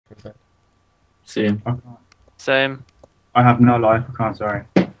Same. Same. I have no life. I can't. Sorry.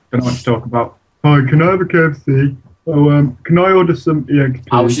 Don't know what to talk about. Hi, can I have a KFC? Oh, can I order some EXP?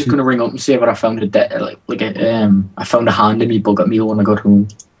 I was just gonna ring up and say that I found I found a hand in me bug at meal when I got home.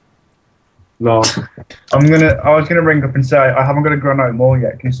 Lol. I was gonna ring up and say I haven't got a granite more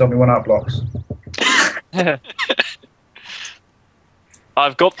yet. Can you sort me one out, blocks?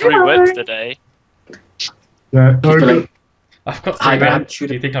 I've got 3 wins today. Yeah. I've got Hi, 3 man. wins. Do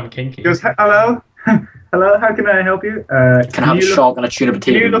you think I'm kinky? Goes, hello. Hello. How can I help you? Can I have a shark and a tuna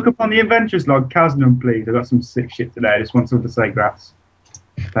Can you potato? look up on the adventures log, Casnum, please? I got some sick shit today. I just want someone to say grass.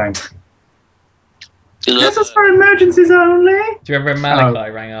 Thanks. This is for emergencies only. Do you remember when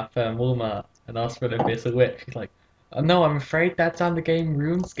Malachi rang up Walmart and asked for an abyssal whip? He's like, oh, no, I'm afraid that's on the game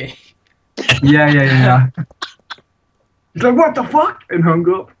RuneScape. Yeah. He's like, what the fuck? And hung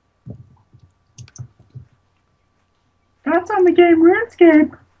up. That's on the game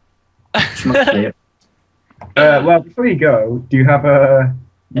RuneScape. Well, before you go, do you have a...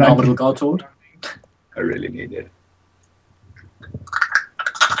 An orbital guard sword? I really need it.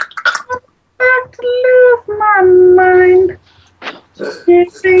 To lose my mind. I'm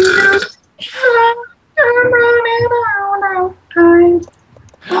running out of time.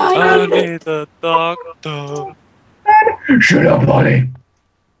 I need a doctor. Shut up, buddy.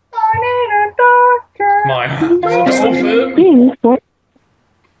 I need a doctor.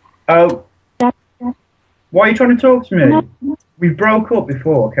 Oh. Why are you trying to talk to me? We broke up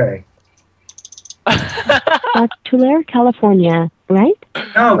before, okay? Tulare, California, right?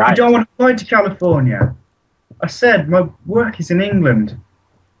 No, Right. I don't want to fly to California. I said my work is in England.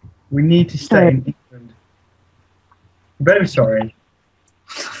 We need to stay in England. I'm very sorry.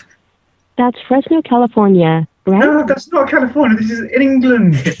 That's Fresno, California, right? No, that's not California. This is in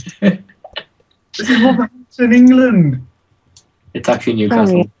England. This is Wolverhampton, England. It's actually Newcastle.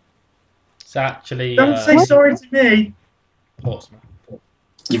 Sorry. It's actually Don't say sorry to me. Portsmouth.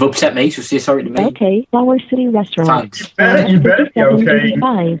 You've upset me, so say sorry to me. Okay, Flower City Restaurant. Thanks. You better be okay.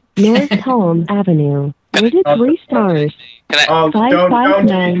 5785 North Palm Avenue. Rated 3 stars. Oh, don't.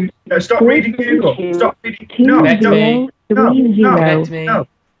 559 No, stop reading Google. Stop reading. No, Connect don't. me. 2030. Connect me. No.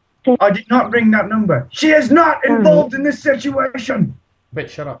 I did not ring that number. She is not involved in this situation. Wait,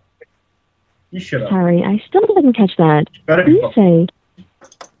 shut up. You shut up. Sorry, I still didn't catch that. Better be Please say.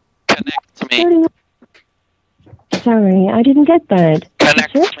 Connect to me. 30. Sorry, I didn't get that.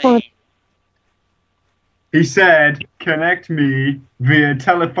 Connect Search to for me. He said, connect me via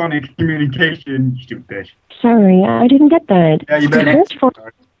telephonic communication, you stupid bitch. Sorry, I didn't get that. Yeah, you better. Search for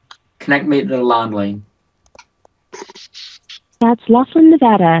Connect me to the landline. that's Laughlin,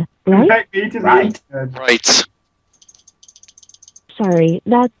 Nevada, right? Connect me to the Right. internet. Right. Sorry,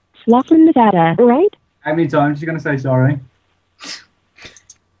 that's Laughlin, Nevada, right? How many times are you going to say sorry?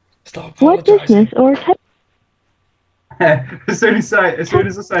 Stop What apologizing. business or type? as soon as I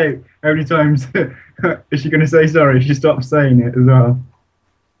say how many times is she going to say sorry, she stops saying it as well.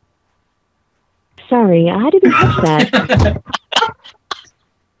 Sorry, I didn't catch that.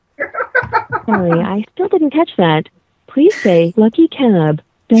 Sorry, I still didn't catch that. Please say Lucky Cab.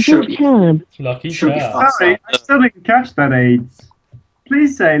 Sure. Desert Cab. Lucky Should be chap. fast. Sorry, I still didn't catch that, AIDS.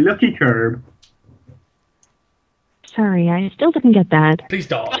 Please say lucky curb. Sorry, I still didn't get that. Please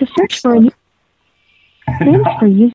don't. To search for a new... Thanks for using